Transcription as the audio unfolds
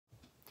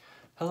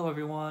Hello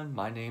everyone,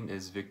 my name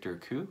is Victor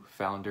Koo,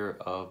 founder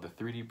of the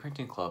 3D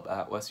Printing Club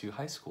at Westview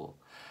High School.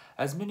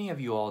 As many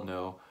of you all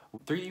know,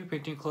 3D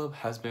Printing Club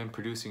has been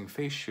producing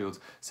face shields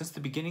since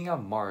the beginning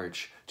of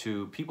March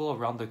to people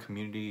around the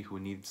community who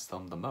needs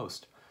them the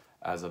most.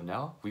 As of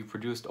now, we've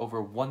produced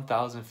over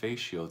 1,000 face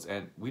shields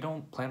and we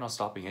don't plan on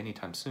stopping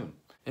anytime soon.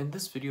 In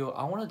this video,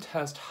 I want to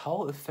test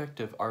how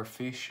effective our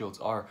face shields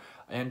are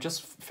and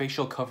just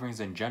facial coverings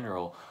in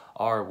general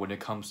are when it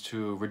comes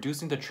to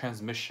reducing the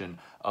transmission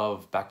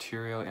of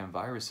bacteria and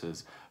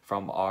viruses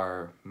from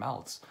our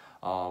mouths.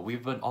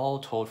 We've been all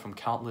told from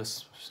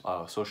countless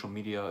social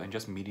media and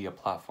just media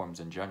platforms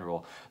in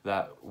general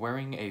that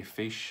wearing a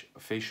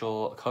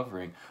facial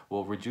covering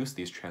will reduce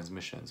these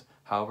transmissions.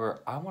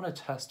 However, I want to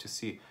test to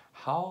see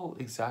how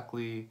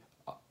exactly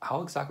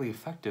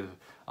effective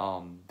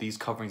these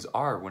coverings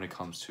are when it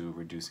comes to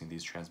reducing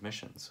these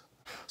transmissions.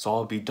 So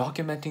I'll be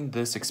documenting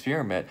this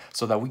experiment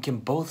so that we can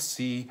both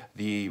see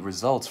the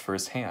results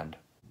firsthand.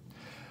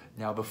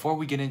 Now, before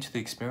we get into the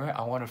experiment,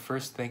 I want to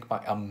first thank my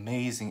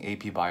amazing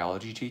AP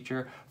Biology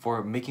teacher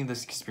for making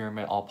this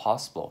experiment all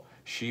possible.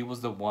 She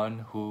was the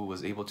one who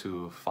was able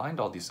to find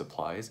all these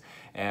supplies,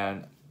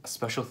 and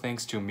special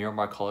thanks to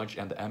Miramar College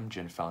and the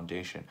MGen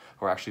Foundation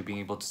for actually being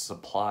able to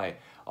supply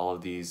all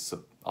of these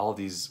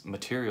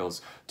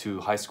materials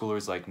to high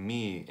schoolers like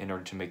me in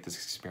order to make this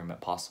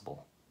experiment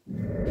possible.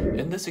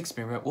 In this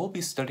experiment, we'll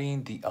be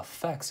studying the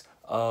effects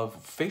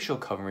of facial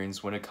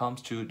coverings when it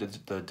comes to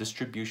the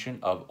distribution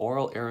of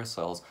oral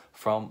aerosols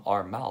from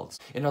our mouths.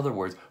 In other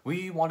words,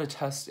 we want to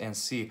test and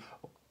see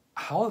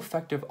how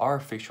effective are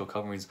facial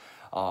coverings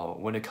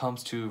when it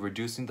comes to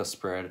reducing the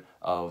spread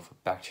of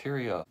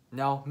bacteria.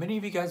 Now, many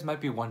of you guys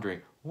might be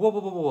wondering,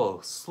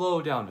 whoa,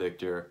 slow down,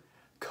 Victor.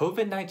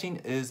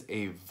 COVID-19 is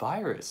a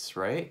virus,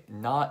 right?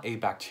 Not a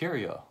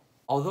bacteria.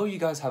 Although you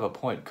guys have a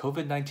point,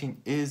 COVID-19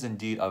 is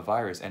indeed a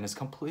virus and is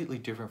completely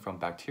different from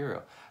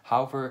bacteria.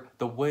 However,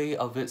 the way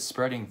of it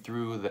spreading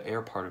through the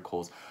air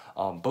particles,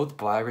 both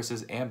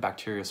viruses and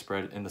bacteria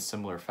spread in a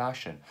similar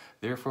fashion.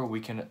 Therefore, we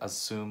can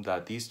assume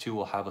that these two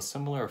will have a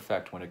similar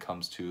effect when it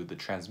comes to the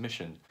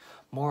transmission.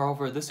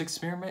 Moreover, this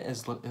experiment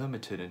is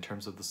limited in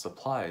terms of the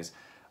supplies.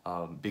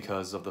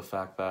 Because of the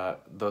fact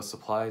that the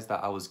supplies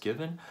that I was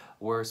given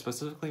were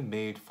specifically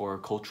made for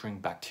culturing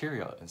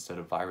bacteria instead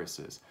of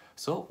viruses.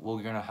 So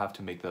we're gonna have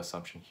to make the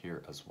assumption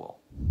here as well.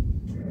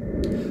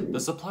 The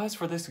supplies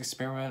for this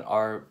experiment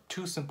are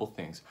two simple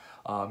things.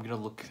 I'm gonna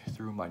look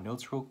through my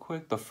notes real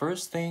quick. The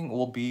first thing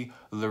will be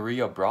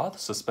Luria broth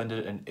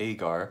suspended in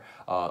agar,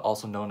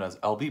 also known as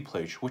LB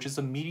plate, which is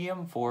a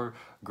medium for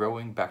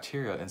growing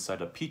bacteria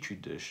inside a petri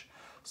dish.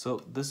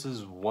 So this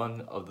is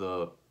one of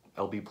the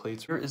LB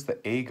plates. Here is the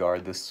agar,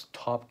 this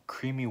top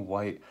creamy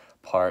white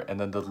part, and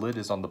then the lid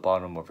is on the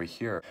bottom over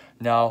here.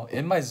 Now,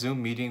 in my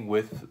Zoom meeting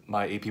with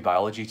my AP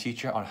Biology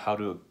teacher on how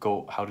to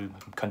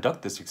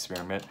conduct this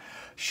experiment,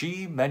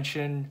 she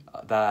mentioned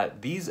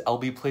that these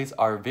LB plates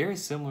are very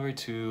similar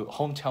to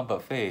Hometown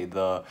Buffet,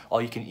 the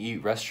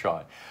all-you-can-eat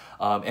restaurant.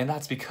 And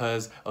that's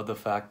because of the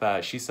fact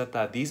that she said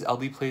that these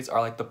LB plates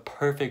are like the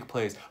perfect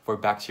place for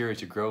bacteria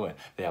to grow in.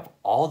 They have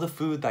all the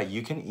food that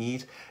you can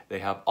eat. They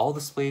have all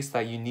the space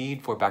that you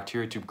need for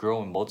bacteria to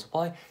grow and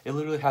multiply. It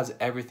literally has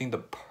everything, the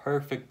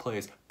perfect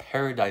place,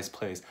 paradise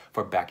place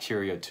for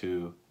bacteria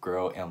to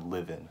grow and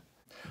live in.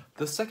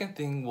 The second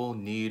thing we'll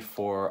need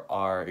for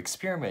our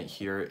experiment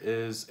here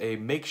is a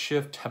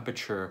makeshift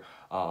temperature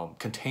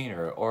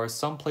container, or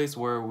some place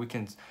where we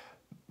can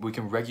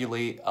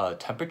regulate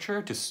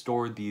temperature to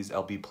store these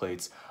LB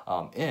plates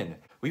in.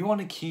 We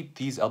want to keep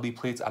these LB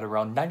plates at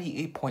around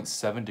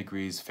 98.7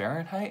 degrees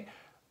Fahrenheit.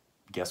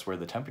 Guess where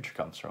the temperature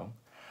comes from?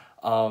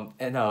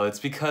 And no, it's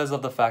because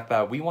of the fact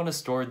that we want to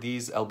store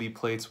these LB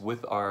plates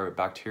with our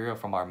bacteria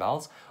from our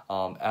mouths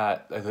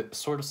at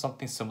sort of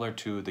something similar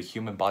to the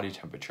human body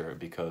temperature,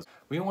 because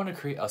we want to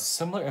create a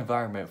similar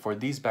environment for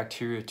these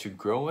bacteria to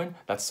grow in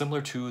that's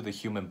similar to the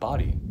human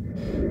body.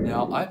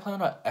 Now, I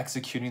plan on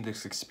executing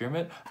this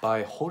experiment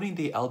by holding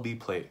the LB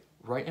plate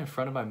right in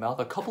front of my mouth,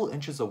 a couple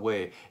inches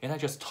away, and I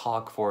just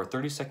talk for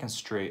 30 seconds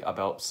straight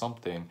about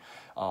something.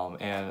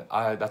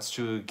 That's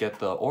to get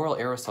the oral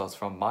aerosols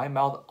from my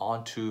mouth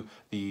onto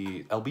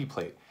the LB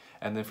plate.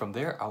 And then from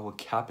there, I will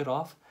cap it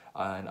off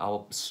and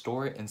I'll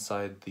store it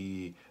inside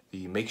the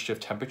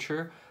makeshift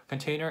temperature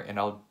container, and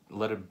I'll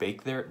let it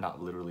bake there.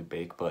 Not literally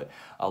bake, but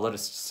I'll let it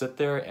sit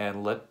there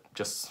and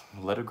just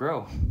let it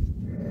grow.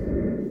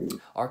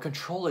 Our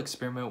control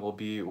experiment will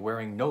be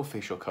wearing no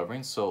facial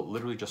coverings, so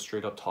literally just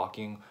straight up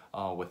talking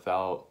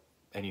without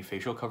any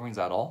facial coverings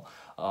at all.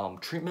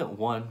 Treatment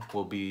 1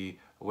 will be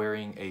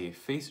wearing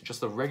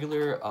just a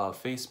regular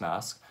face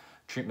mask.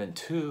 Treatment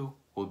 2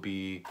 will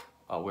be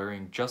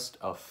wearing just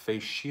a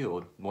face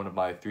shield, one of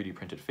my 3D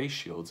printed face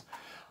shields.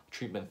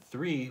 Treatment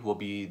 3 will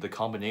be the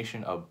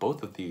combination of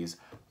both of these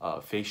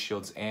face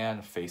shields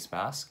and face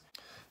mask.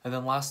 And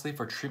then lastly,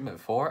 for treatment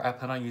 4, I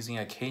plan on using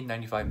a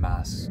K95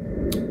 mask.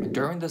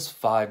 During this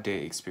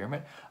 5-day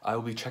experiment, I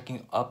will be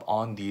checking up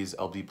on these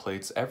LB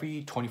plates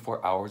every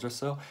 24 hours or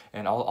so,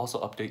 and I'll also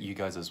update you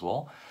guys as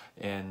well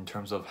in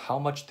terms of how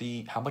much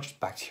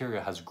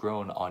bacteria has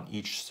grown on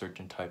each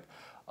certain type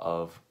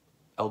of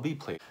LB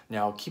plate.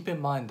 Now keep in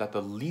mind that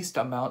the least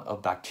amount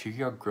of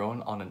bacteria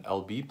grown on an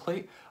LB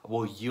plate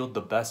will yield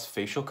the best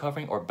facial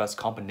covering or best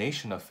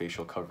combination of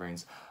facial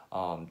coverings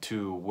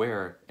to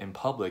wear in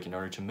public in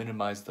order to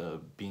minimize the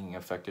being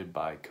affected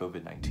by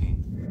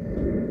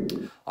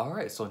COVID-19.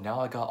 Alright, so now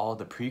I got all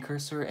the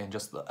precursor and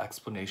just the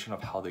explanation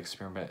of how the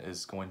experiment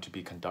is going to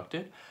be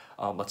conducted.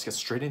 Let's get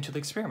straight into the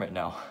experiment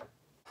now.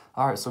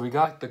 Alright, so we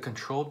got the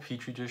controlled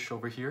petri dish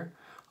over here,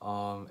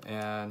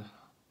 and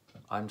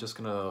I'm just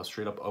gonna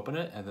straight up open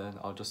it and then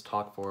I'll just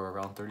talk for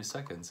around 30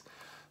 seconds.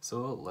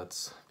 So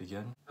let's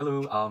begin.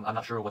 Hello, I'm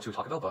not sure what to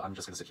talk about, but I'm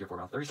just gonna sit here for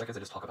around 30 seconds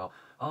and just talk about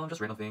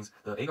just random things.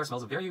 The agar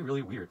smells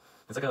really weird.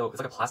 It's like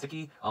a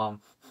plasticky,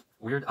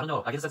 weird, I don't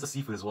know, I guess that's a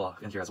seafood as well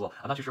in here as well.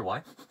 I'm not too sure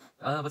why.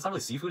 But it's not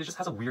really seafood, it just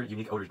has a weird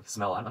unique odor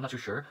smell. I'm not too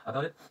sure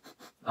about it.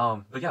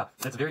 But yeah,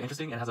 it's very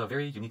interesting and has a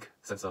very unique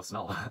sense of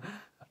smell.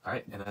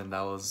 Alright, and then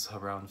that was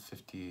around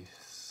 30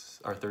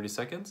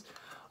 seconds.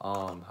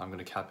 I'm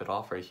gonna cap it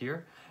off right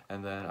here,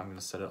 and then I'm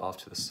gonna set it off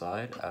to the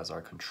side as our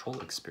control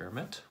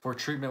experiment. For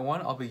treatment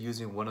 1, I'll be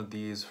using one of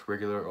these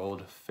regular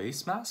old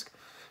face masks.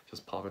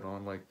 Just pop it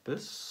on like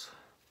this,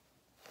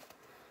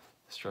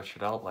 stretch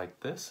it out like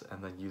this,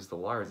 and then use the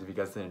wires. If you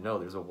guys didn't know,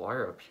 there's a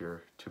wire up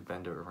here to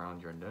bend it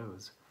around your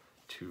nose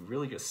to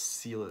really just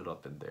seal it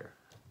up in there.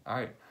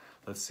 Alright,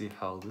 let's see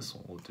how this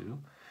one will do.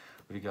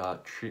 We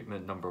got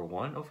treatment number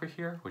 1 over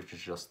here, which is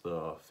just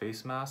the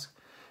face mask.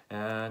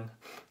 And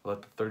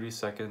let the 30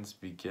 seconds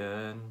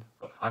begin.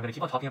 I'm gonna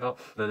keep on talking about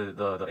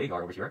the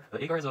agar over here.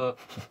 The agar is a,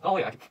 oh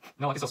wait, I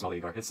can still smell the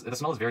agar. The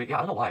smell is very, yeah, I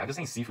don't know why, I'm just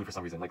saying seafood for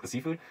some reason. Like the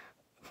seafood,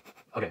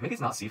 okay, maybe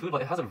it's not seafood,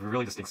 but it has a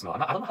really distinct smell.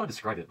 I don't know how to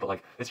describe it, but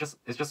like, it's just,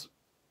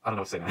 I don't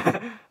know what to say,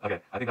 man.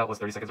 Okay, I think that was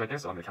 30 seconds right there,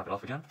 so I'm gonna cap it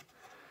off again.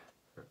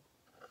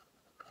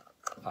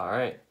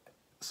 Alright,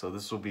 so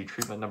this will be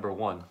treatment number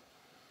 1.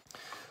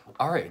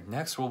 Alright,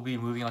 next we'll be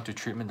moving on to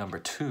treatment number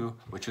 2,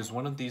 which is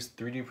one of these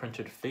 3D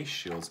printed face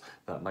shields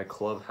that my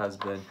club has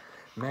been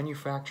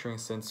manufacturing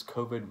since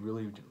COVID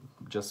really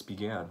just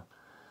began.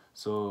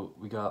 So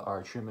we got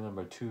our treatment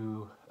number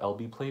 2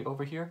 LB plate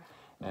over here,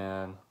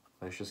 and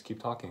let's just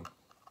keep talking.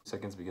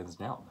 Seconds begins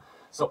now.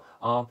 So,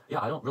 yeah,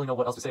 I don't really know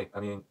what else to say. I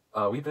mean,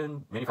 we've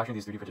been manufacturing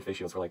these 3D printed face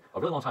shields for like a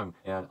really long time,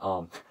 and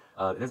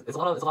it's a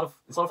lot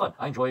of fun.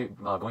 I enjoy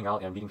going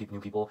out and meeting new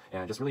people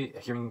and just really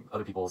hearing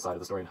other people's side of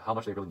the story and how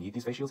much they really need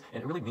these face shields.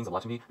 And it really means a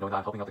lot to me knowing that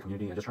I'm helping out the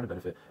community and just trying to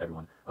benefit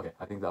everyone. Okay,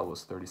 I think that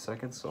was 30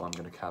 seconds, so I'm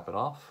gonna cap it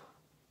off.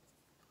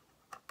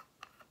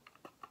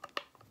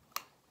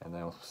 And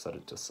then I'll set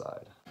it to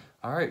side.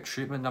 Alright,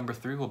 treatment number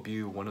 3 will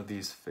be one of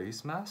these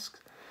face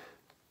masks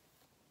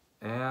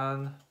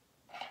and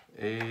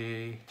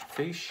a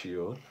face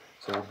shield.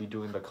 So we'll be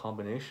doing the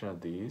combination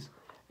of these,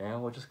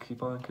 and we'll just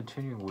keep on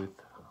continuing with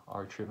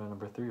our treatment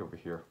number 3 over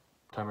here.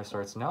 Timer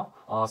starts now.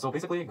 So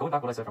basically, going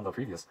back what I said from the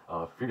previous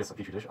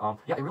petri dish,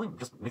 yeah, it really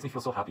just makes me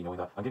feel so happy knowing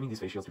that I'm giving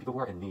these face shields to people who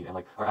are in need and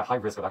like are at high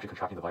risk of actually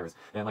contracting the virus.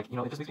 And like, you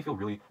know, it just makes me feel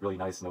really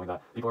nice knowing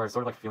that people are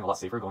sort of like feeling a lot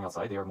safer going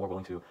outside. They are more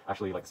willing to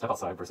actually like step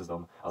outside versus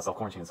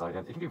self-quarantine inside.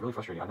 And it can be really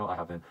frustrating. I know I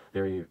have been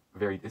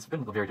it's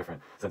been very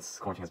different since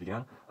quarantine has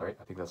begun. All right,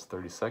 I think that's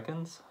 30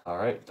 seconds. All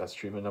right, that's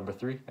treatment number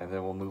 3, and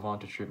then we'll move on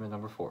to treatment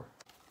number 4.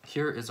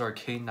 Here is our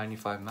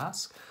K95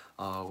 mask.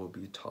 We'll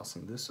be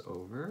tossing this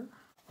over.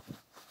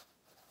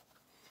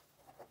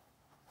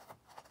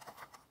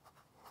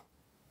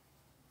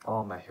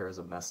 Oh, my hair is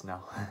a mess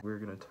now. We're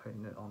gonna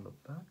tighten it on the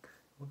back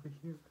over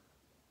here.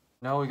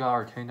 Now we got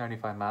our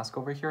K95 mask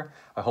over here.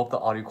 I hope the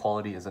audio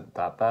quality isn't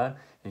that bad.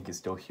 You can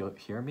still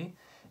hear me.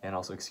 And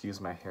also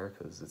excuse my hair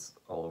because it's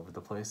all over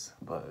the place,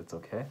 but it's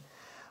okay.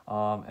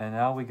 And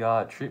now we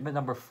got treatment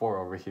number 4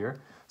 over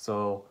here.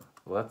 So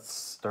let's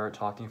start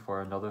talking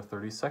for another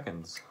 30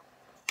 seconds.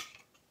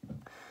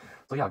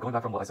 So yeah, going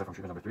back from what I said from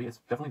treatment number 3, it's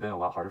definitely been a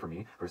lot harder for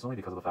me personally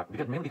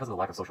mainly because of the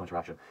lack of social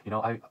interaction. You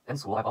know, in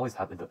school I've always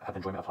had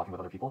enjoyment of talking with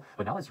other people,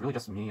 but now it's really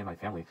just me and my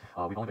family.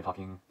 We've only been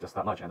talking just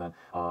that much, and then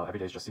every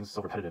day just seems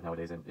so repetitive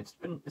nowadays, and it's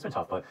been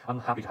tough. But I'm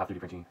happy to have 3D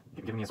printing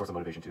giving me a source of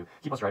motivation to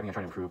keep us driving and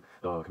trying to improve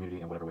the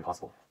community in whatever way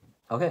possible.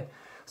 Okay,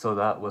 so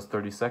that was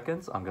 30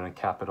 seconds. I'm gonna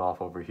cap it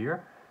off over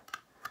here.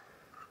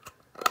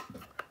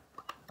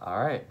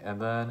 All right, and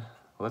then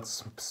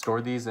let's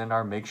store these in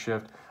our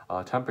makeshift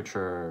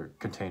temperature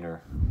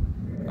container.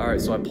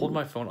 Alright, so I pulled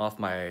my phone off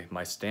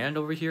my stand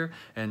over here,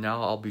 and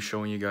now I'll be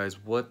showing you guys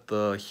what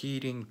the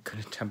heating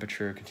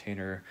temperature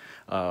container,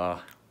 I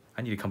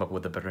need to come up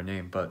with a better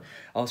name, but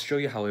I'll show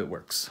you how it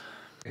works.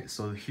 Okay,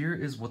 so here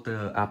is what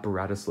the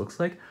apparatus looks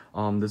like.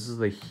 This is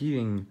the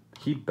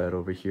heat bed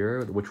over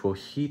here, which will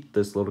heat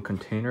this little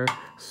container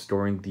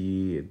storing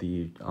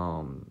the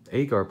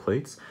agar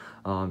plates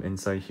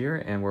inside here,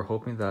 and we're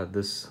hoping that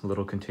this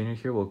little container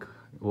here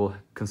will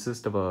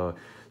consist of a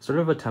sort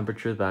of a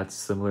temperature that's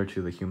similar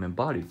to the human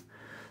body.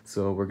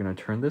 So we're gonna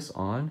turn this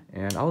on,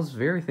 and I was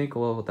very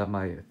thankful that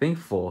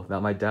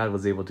my dad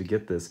was able to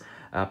get this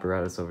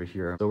apparatus over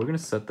here. So we're gonna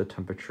set the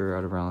temperature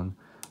at around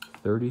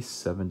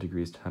 37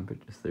 degrees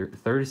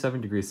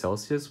 37 degrees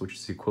Celsius, which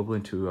is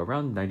equivalent to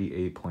around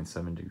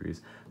 98.7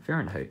 degrees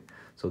Fahrenheit.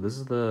 So this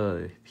is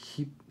the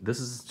heat. This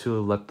is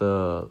to let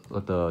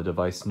the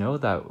device know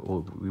that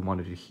we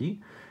wanted to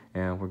heat,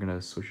 and we're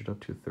gonna switch it up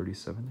to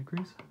 37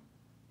 degrees.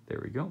 There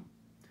we go.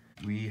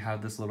 We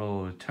have this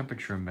little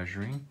temperature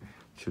measuring.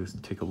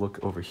 Just take a look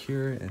over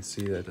here and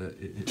see that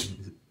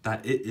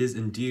it is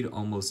indeed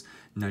almost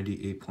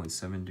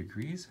 98.7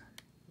 degrees.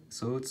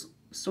 So it's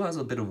still has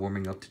a bit of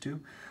warming up to do.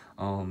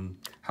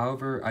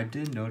 However, I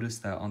did notice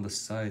that on the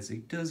sides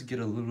it does get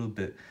a little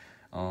bit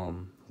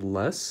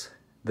less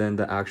than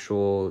the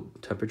actual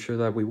temperature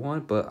that we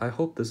want, but I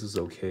hope this is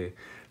okay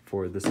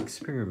for this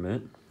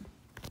experiment.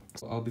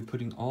 So I'll be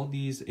putting all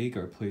these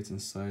agar plates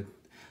inside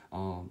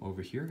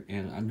over here,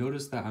 and I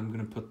noticed that I'm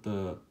gonna put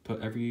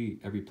every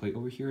plate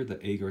over here, the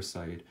agar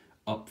side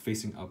up,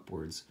 facing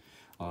upwards.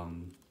 So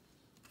I'm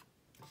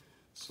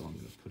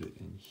gonna put it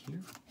in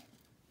here,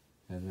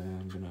 and then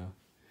I'm gonna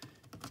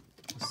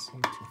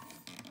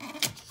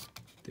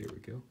there we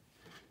go,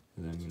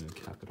 and then I'm gonna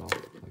cap it off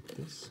like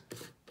this,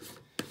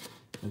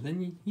 and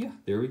then yeah,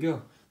 there we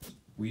go.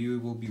 We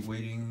will be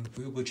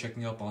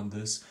checking up on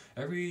this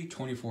every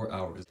 24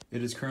 hours.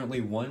 It is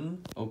currently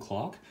 1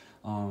 o'clock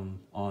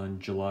on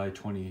July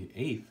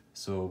 28th.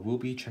 So we'll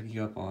be checking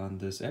up on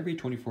this every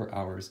 24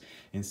 hours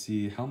and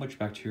see how much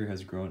bacteria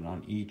has grown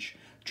on each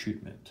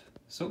treatment.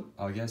 So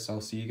I guess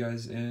I'll see you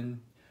guys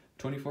in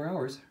 24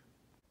 hours.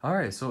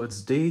 Alright, so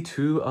it's day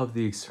 2 of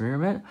the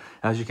experiment.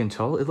 As you can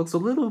tell, it looks a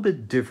little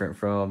bit different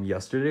from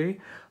yesterday.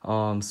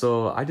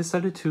 So I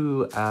decided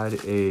to add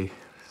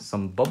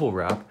some bubble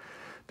wrap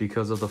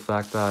because of the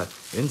fact that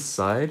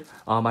inside,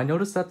 I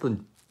noticed that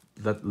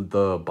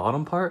the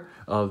bottom part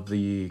of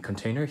the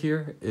container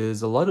here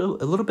is a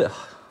little bit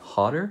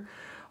hotter,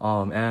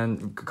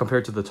 and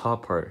compared to the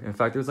top part. In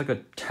fact, there's like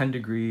a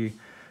 10-degree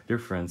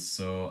difference.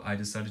 So I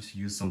decided to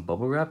use some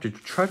bubble wrap to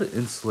try to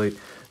insulate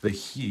the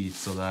heat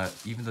so that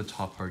even the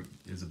top part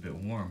is a bit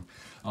warm.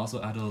 I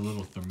also added a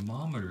little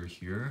thermometer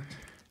here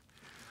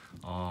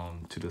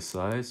to the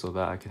side so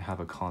that I can have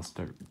a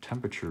constant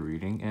temperature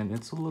reading, and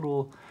it's a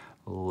little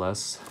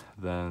less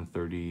than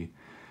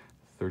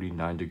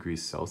 39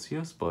 degrees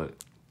Celsius, but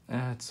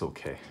it's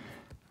okay.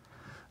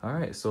 All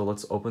right, so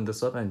let's open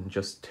this up and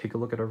just take a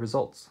look at our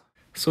results.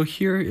 So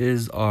here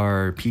is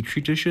our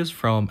Petri dishes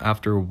from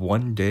after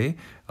 1 day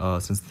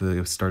since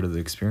the start of the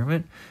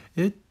experiment.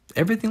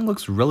 Everything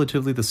looks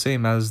relatively the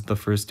same as the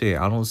first day.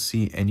 I don't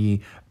see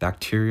any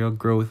bacterial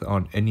growth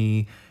on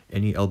any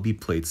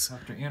LB plates.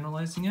 After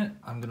analyzing it,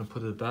 I'm gonna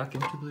put it back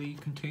into the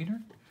container,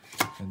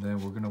 and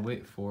then we're gonna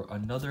wait for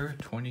another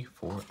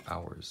 24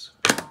 hours.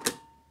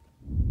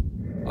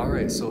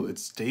 Alright, so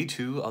it's day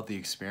 2 of the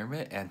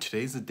experiment, and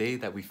today's the day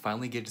that we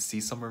finally get to see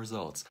some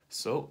results.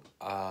 So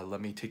let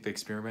me take the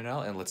experiment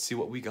out and let's see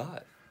what we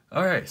got.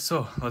 Alright,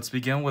 so let's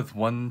begin with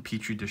one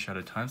Petri dish at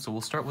a time. So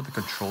we'll start with the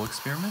control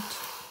experiment.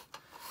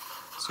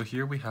 So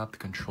here we have the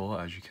control,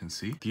 as you can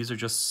see. These are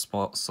just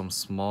some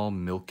small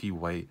milky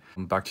white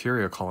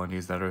bacteria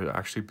colonies that are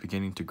actually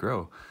beginning to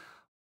grow.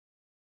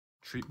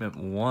 Treatment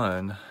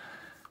 1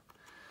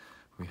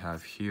 we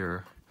have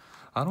here.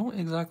 I don't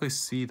exactly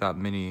see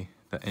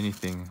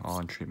anything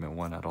on treatment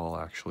 1 at all,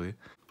 actually.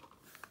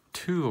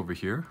 2 over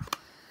here.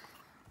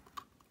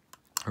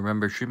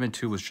 Remember, treatment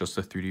 2 was just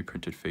a 3D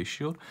printed face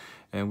shield,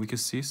 and we can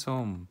see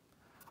some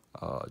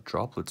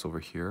droplets over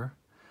here.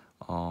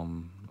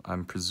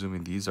 I'm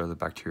presuming these are the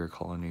bacteria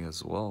colony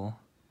as well.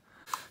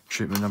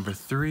 Treatment number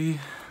 3.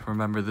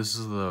 Remember, this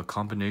is the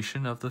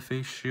combination of the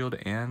face shield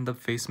and the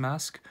face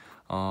mask.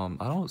 I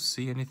don't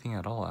see anything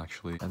at all,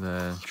 actually. And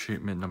then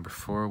treatment number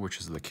 4, which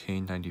is the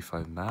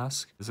K95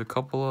 mask. There's a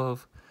couple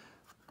of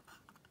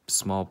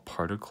small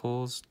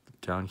particles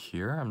down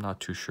here. I'm not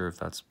too sure if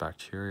that's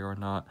bacteria or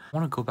not. I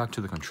want to go back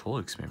to the control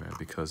experiment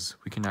because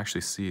we can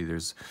actually see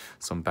there's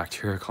some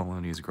bacteria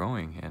colonies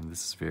growing, and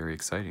this is very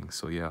exciting.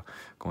 So yeah,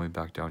 going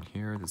back down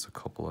here, there's a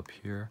couple up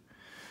here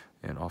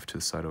and off to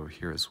the side over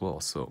here as well.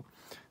 So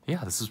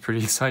yeah, this is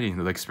pretty exciting.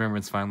 The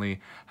experiment's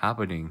finally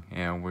happening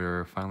and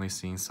we're finally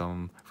seeing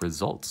some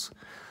results.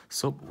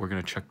 So we're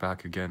gonna check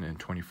back again in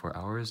 24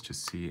 hours to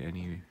see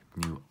any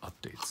new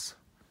updates.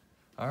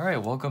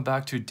 Alright, welcome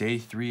back to day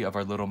 3 of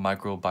our little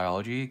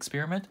microbiology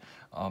experiment.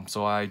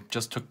 So I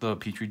just took the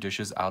Petri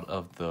dishes out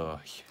of the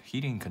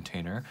heating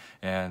container,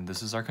 and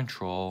this is our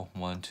control,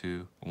 1,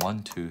 2,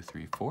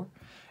 3, 4.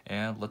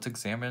 And let's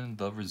examine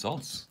the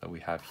results that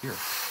we have here.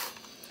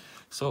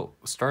 So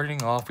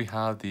starting off, we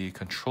have the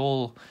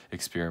control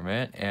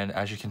experiment, and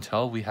as you can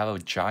tell, we have a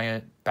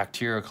giant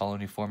bacteria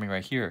colony forming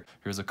right here.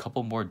 There's a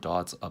couple more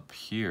dots up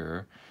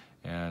here,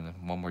 and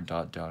one more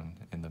dot down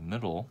in the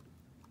middle.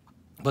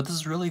 But this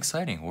is really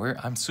exciting.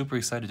 I'm super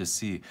excited to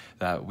see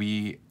that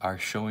we are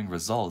showing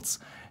results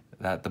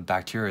that the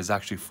bacteria is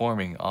actually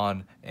forming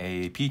on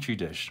a Petri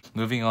dish.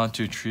 Moving on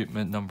to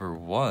treatment number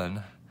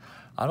 1,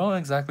 I don't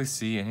exactly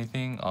see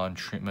anything on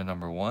treatment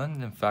number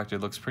 1. In fact, it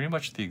looks pretty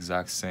much the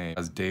exact same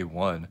as day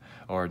 1,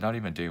 or not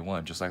even day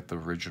 1, just like the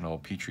original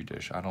petri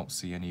dish. I don't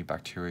see any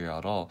bacteria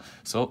at all.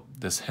 So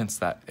this hints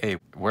that A,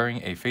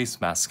 wearing a face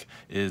mask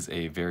is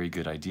a very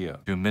good idea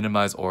to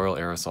minimize oral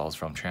aerosols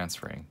from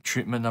transferring.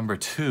 Treatment number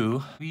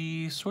 2,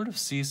 we sort of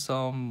see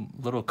some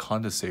little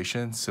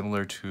condensation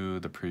similar to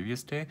the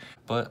previous day,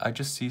 but I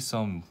just see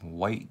some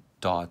white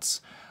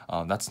dots.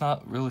 That's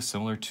not really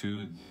similar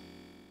to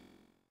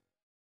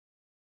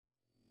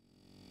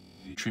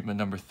treatment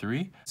number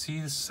 3.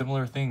 See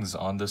similar things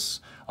on this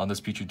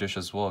petri dish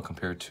as well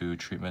compared to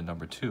treatment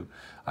number 2.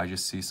 I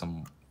just see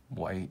some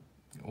white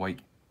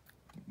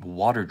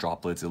water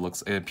droplets.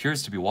 It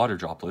appears to be water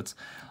droplets,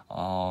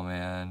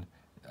 and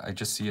I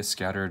just see it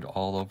scattered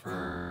all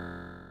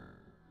over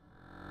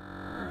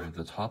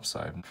the top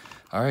side.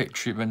 All right,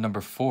 treatment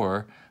number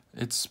 4.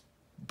 It's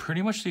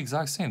pretty much the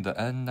exact same. The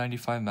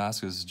N95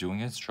 mask is doing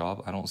its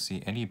job. I don't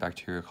see any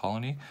bacteria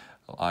colony.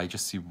 I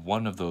just see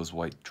one of those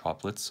white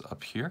droplets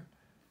up here.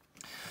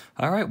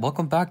 All right,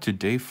 welcome back to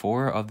day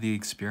 4 of the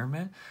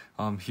experiment.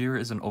 Here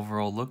is an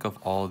overall look of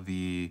all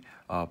the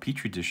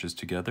petri dishes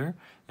together,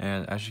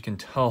 and as you can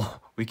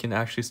tell, we can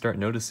actually start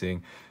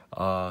noticing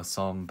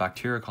some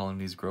bacteria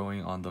colonies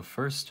growing on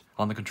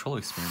the control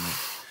experiment.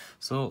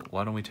 So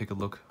why don't we take a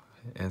look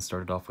and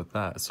start it off with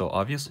that. So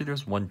obviously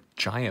there's one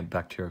giant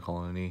bacteria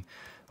colony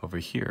over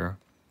here,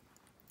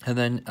 and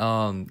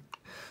then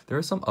there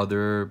are some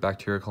other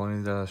bacteria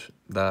colonies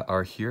that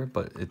are here,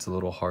 but it's a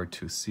little hard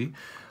to see.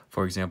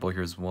 For example,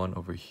 here's one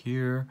over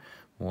here,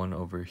 one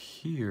over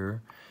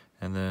here,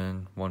 and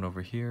then one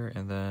over here,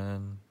 and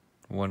then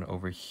one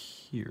over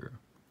here.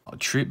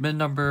 Treatment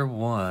number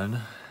 1,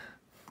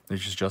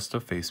 which is just a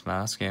face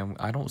mask, and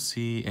I don't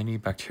see any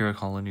bacteria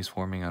colonies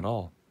forming at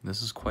all.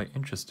 This is quite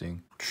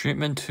interesting.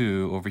 Treatment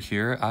 2 over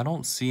here, I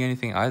don't see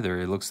anything either.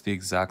 It looks the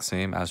exact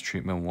same as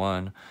treatment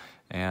 1,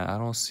 and I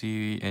don't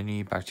see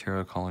any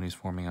bacterial colonies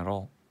forming at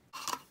all.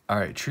 All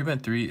right,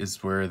 treatment 3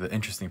 is where the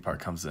interesting part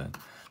comes in.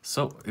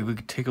 So if we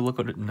take a look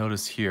at it,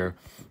 notice here,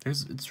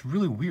 it's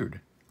really weird.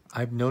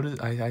 I've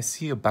noticed I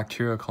see a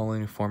bacterial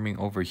colony forming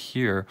over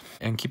here,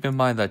 and keep in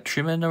mind that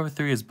treatment number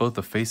 3 is both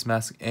the face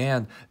mask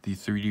and the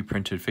 3D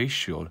printed face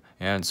shield,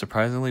 and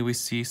surprisingly we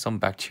see some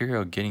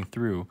bacteria getting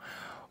through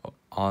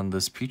on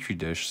this petri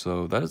dish,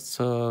 so that's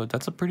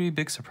a pretty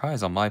big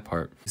surprise on my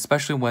part,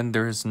 especially when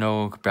there's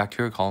no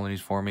bacterial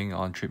colonies forming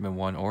on treatment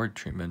 1 or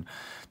treatment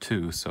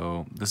 2.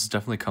 So this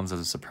definitely comes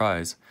as a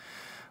surprise,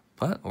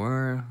 but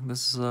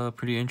this is a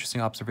pretty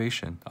interesting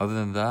observation. Other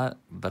than that,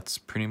 that's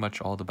pretty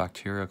much all the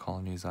bacteria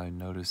colonies I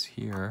notice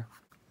here.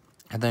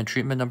 And then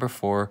treatment number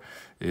 4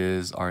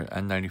 is our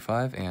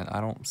N95, and I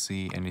don't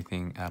see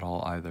anything at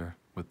all either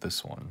with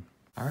this one.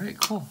 All right,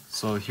 cool.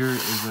 So here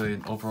is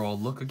an overall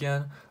look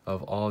again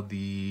of all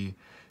the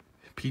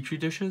petri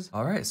dishes.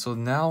 All right, so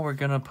now we're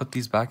gonna put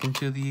these back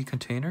into the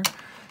container,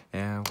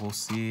 and we'll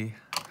see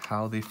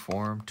how they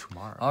form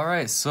tomorrow. All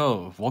right,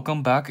 so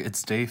welcome back.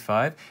 It's day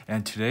 5,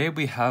 and today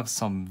we have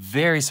some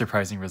very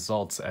surprising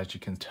results, as you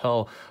can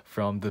tell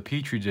from the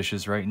petri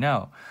dishes right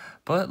now.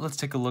 But let's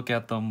take a look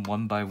at them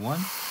one by one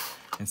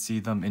and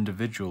see them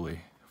individually.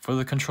 For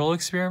the control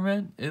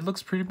experiment, it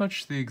looks pretty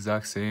much the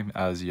exact same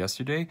as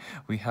yesterday.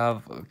 We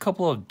have a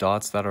couple of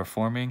dots that are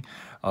forming,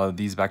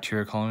 these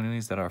bacteria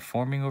colonies that are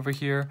forming over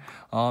here,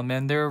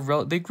 and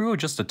they grew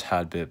just a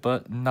tad bit,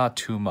 but not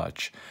too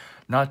much.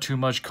 Not too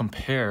much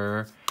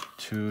compared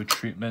to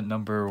treatment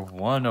number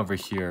 1 over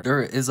here.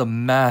 There is a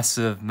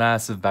massive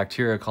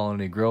bacteria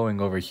colony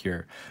growing over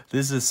here.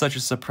 This is such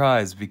a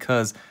surprise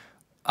because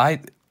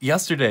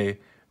yesterday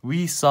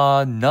we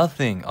saw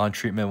nothing on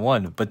treatment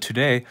 1, but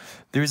today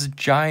there's a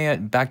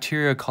giant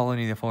bacteria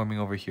colony forming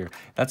over here.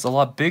 That's a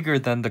lot bigger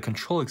than the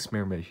control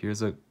experiment.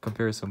 Here's a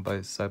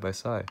comparison side by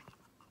side.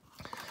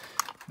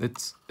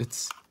 It's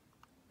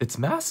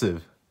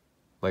massive.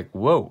 Like,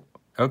 whoa.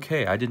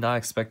 Okay, I did not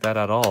expect that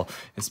at all,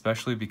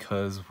 especially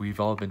because we've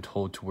all been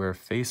told to wear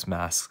face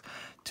masks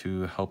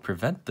to help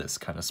prevent this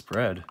kind of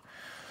spread.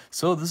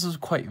 So this is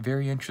quite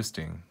very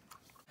interesting.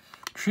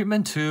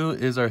 Treatment 2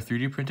 is our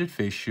 3D printed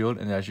face shield,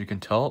 and as you can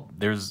tell,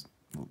 there's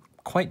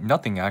quite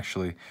nothing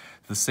actually.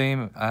 The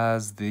same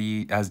as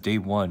day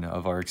 1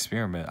 of our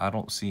experiment. I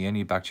don't see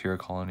any bacteria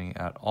colony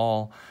at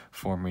all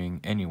forming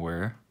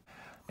anywhere.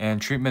 And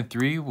treatment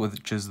 3,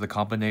 which is the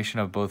combination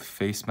of both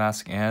face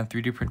mask and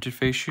 3D printed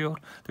face shield,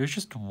 there's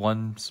just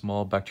one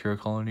small bacteria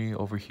colony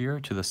over here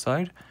to the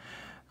side.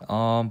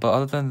 But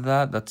other than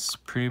that, that's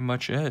pretty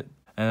much it.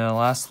 And then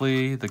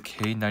lastly, the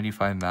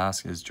K95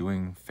 mask is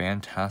doing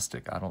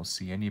fantastic. I don't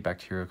see any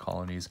bacteria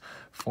colonies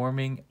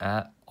forming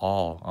at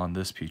all on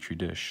this petri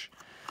dish.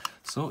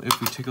 So if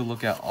we take a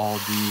look at all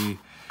the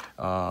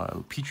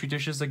petri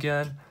dishes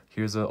again,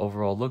 here's an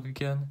overall look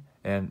again.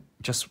 And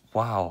just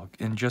wow,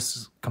 in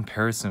just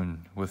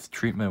comparison with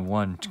treatment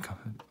 1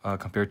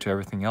 compared to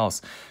everything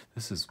else,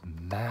 this is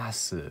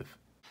massive.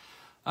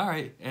 All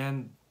right,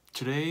 and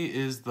today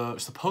is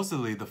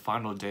supposedly the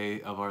final day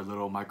of our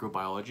little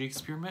microbiology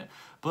experiment,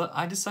 But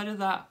I decided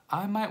that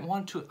I'm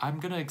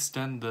gonna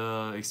extend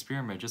the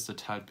experiment just a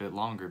tad bit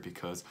longer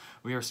because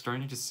we are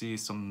starting to see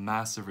some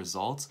massive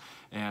results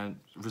and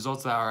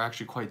results that are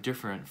actually quite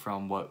different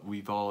from what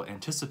we've all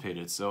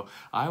anticipated. So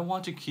I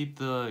want to keep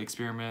the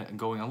experiment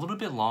going a little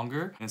bit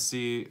longer and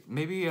see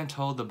maybe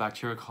until the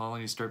bacterial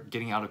colonies start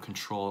getting out of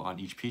control on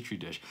each petri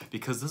dish,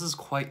 because this is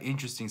quite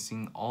interesting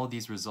seeing all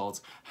these results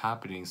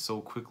happening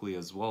so quickly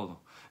as well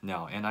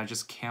now, and I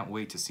just can't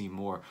wait to see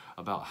more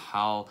about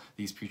how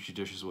these petri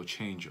dishes will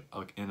change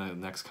in the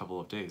next couple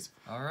of days.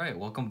 All right,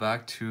 welcome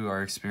back to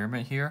our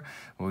experiment here.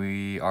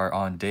 We are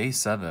on day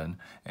 7,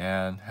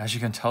 and as you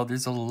can tell,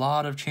 there's a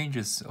lot of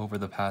changes over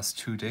the past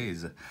 2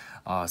 days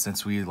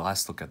since we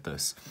last looked at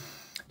this.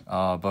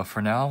 But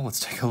for now,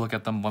 let's take a look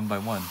at them one by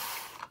one.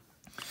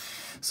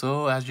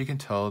 So as you can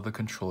tell, the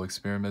control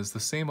experiment is the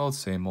same old,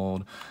 same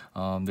old.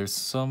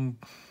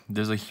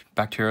 There's a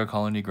bacterial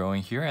colony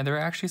growing here, and there are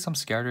actually some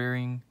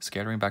scattering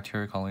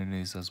bacterial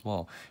colonies as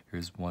well.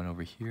 Here's one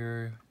over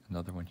here,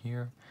 another one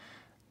here,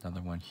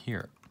 another one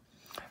here.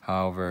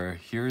 However,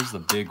 here's the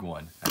big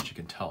one, as you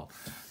can tell.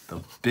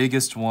 The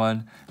biggest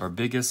one, or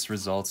biggest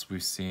results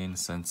we've seen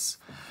since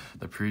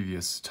the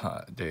previous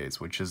days,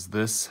 which is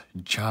this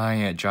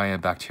giant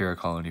bacterial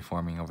colony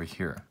forming over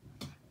here.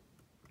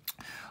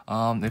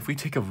 If we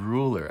take a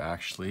ruler,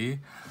 actually,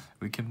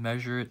 we can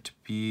measure it to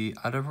be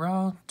at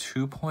around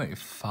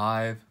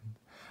 2.5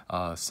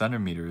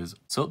 centimeters.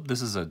 So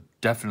this is a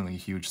definitely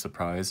huge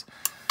surprise.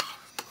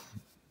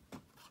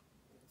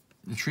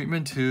 The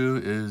treatment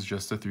 2 is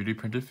just a 3D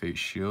printed face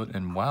shield,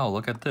 and wow,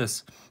 look at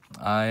this.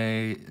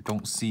 I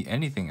don't see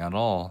anything at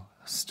all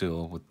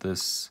still with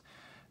this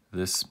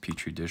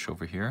petri dish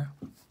over here.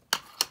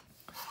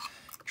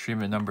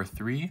 Treatment number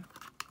 3.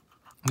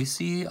 We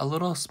see a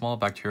little small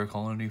bacterial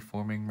colony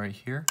forming right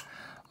here,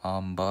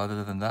 but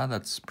other than that,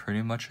 that's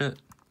pretty much it.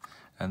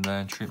 And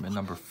then treatment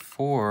number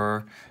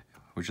 4,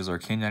 which is our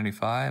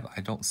K95,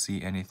 I don't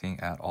see anything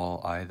at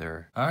all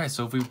either. All right,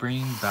 so if we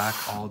bring back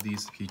all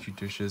these petri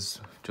dishes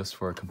just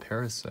for a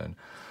comparison,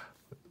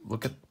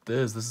 look at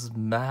this. This is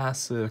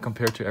massive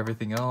compared to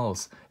everything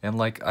else. And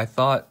like I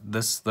thought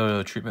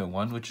the treatment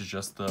 1, which is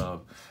just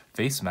the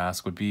face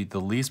mask, would be the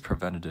least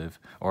preventative,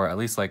 or at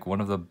least like one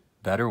of the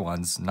better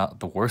ones, not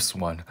the worst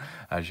one,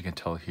 as you can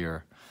tell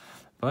here.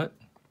 But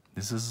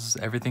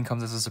everything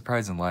comes as a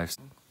surprise in life.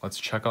 Let's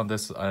check on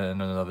this in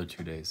another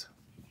 2 days.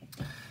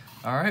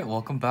 All right,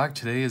 welcome back.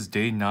 Today is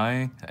day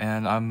 9,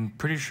 and I'm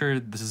pretty sure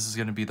this is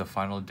going to be the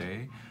final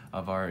day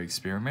of our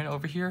experiment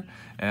over here,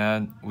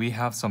 and we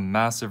have some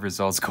massive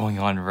results going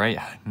on right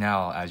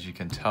now, as you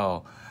can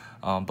tell.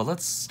 But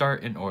let's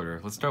start in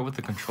order. Let's start with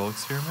the control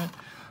experiment.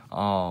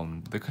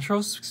 The control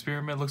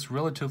experiment looks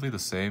relatively the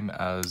same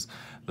as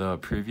the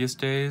previous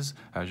days.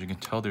 As you can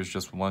tell, there's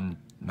just one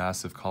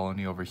massive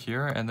colony over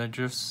here, and then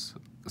just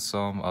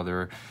some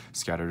other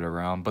scattered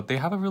around, but they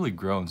haven't really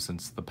grown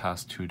since the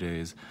past 2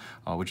 days,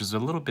 which is a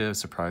little bit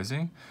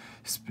surprising,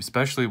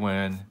 especially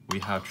when we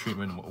have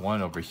treatment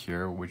 1 over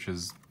here, which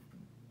is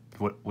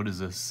what is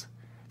this?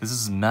 This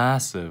is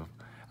massive.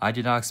 I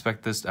did not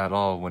expect this at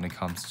all when it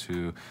comes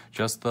to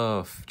just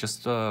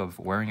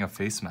wearing a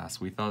face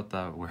mask. We thought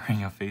that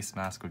wearing a face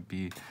mask would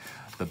be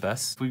the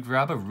best. If we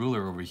grab a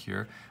ruler over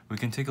here, we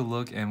can take a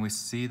look and we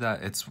see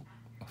that it's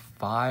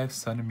 5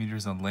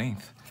 centimeters in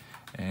length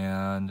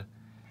and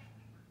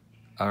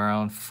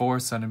around 4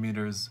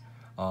 centimeters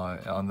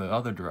on the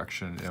other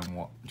direction,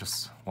 and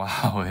just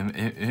wow,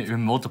 it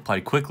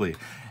multiplied quickly,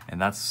 and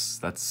that's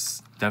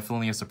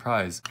definitely a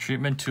surprise.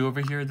 Treatment 2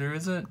 over here, there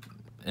isn't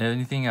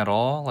anything at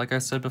all. Like I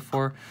said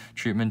before,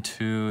 treatment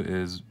 2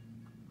 is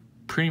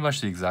pretty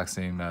much the exact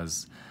same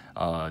as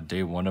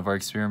day 1 of our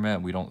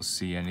experiment. We don't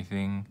see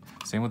anything.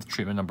 Same with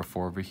treatment number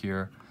 4 over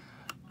here,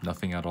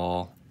 nothing at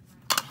all.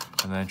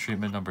 And then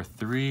treatment number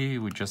 3,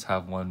 we just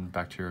have one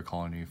bacterial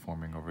colony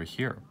forming over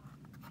here.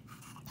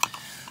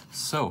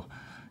 So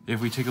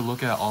if we take a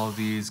look at all of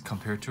these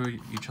compared to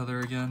each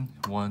other again,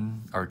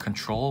 our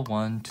control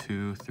 1,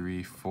 2,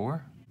 3,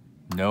 4.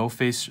 No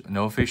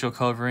facial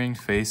covering,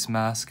 face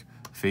mask,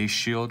 face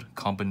shield,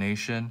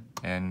 combination,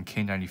 and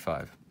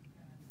K95.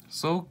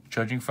 So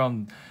judging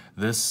from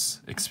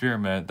this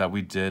experiment that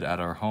we did at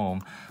our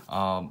home,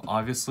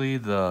 obviously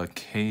the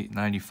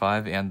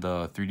K95 and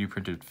the 3D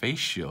printed face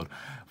shield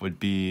would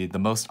be the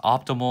most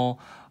optimal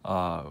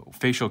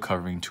facial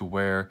covering to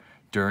wear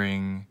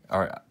during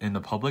or in the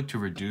public to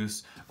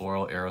reduce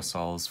oral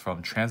aerosols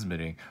from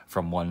transmitting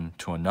from one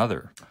to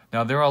another.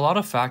 Now, there are a lot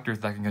of factors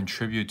that can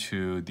contribute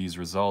to these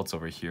results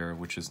over here,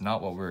 which is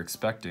not what we're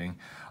expecting.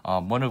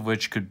 One of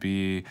which could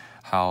be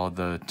how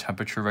the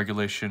temperature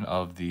regulation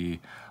of the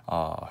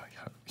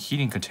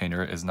heating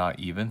container is not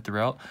even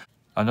throughout.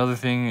 Another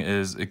thing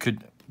is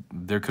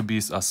there could be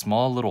a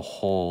small little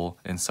hole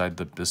inside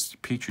this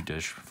petri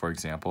dish, for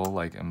example,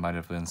 like it might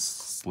have been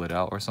slid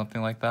out or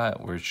something like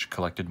that, which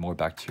collected more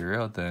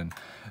bacteria than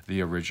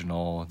the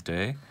original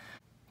day.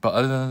 But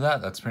other than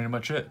that, that's pretty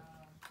much it.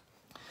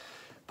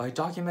 By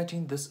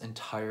documenting this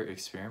entire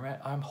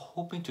experiment, I'm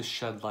hoping to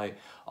shed light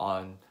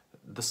on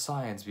the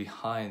science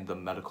behind the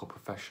medical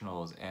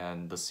professionals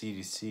and the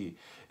CDC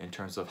in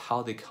terms of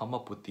how they come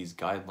up with these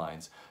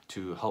guidelines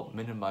to help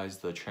minimize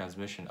the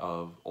transmission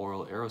of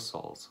oral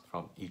aerosols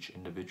from each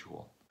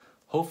individual.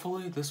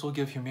 Hopefully, this will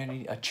give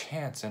humanity a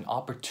chance and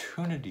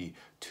opportunity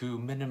to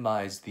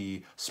minimize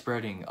the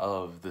spreading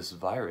of this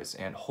virus,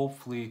 and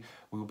hopefully,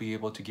 we will be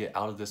able to get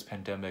out of this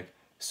pandemic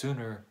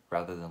sooner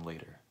rather than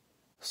later.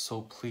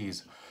 So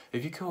please,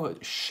 if you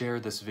could share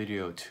this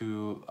video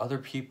to other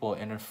people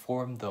and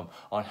inform them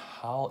on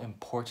how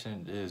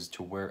important it is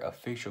to wear a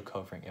facial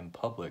covering in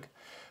public,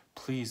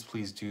 please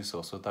do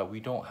so that we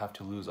don't have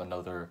to lose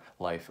another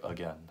life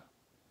again.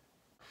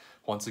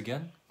 Once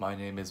again, my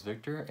name is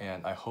Victor,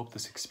 and I hope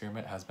this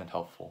experiment has been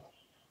helpful.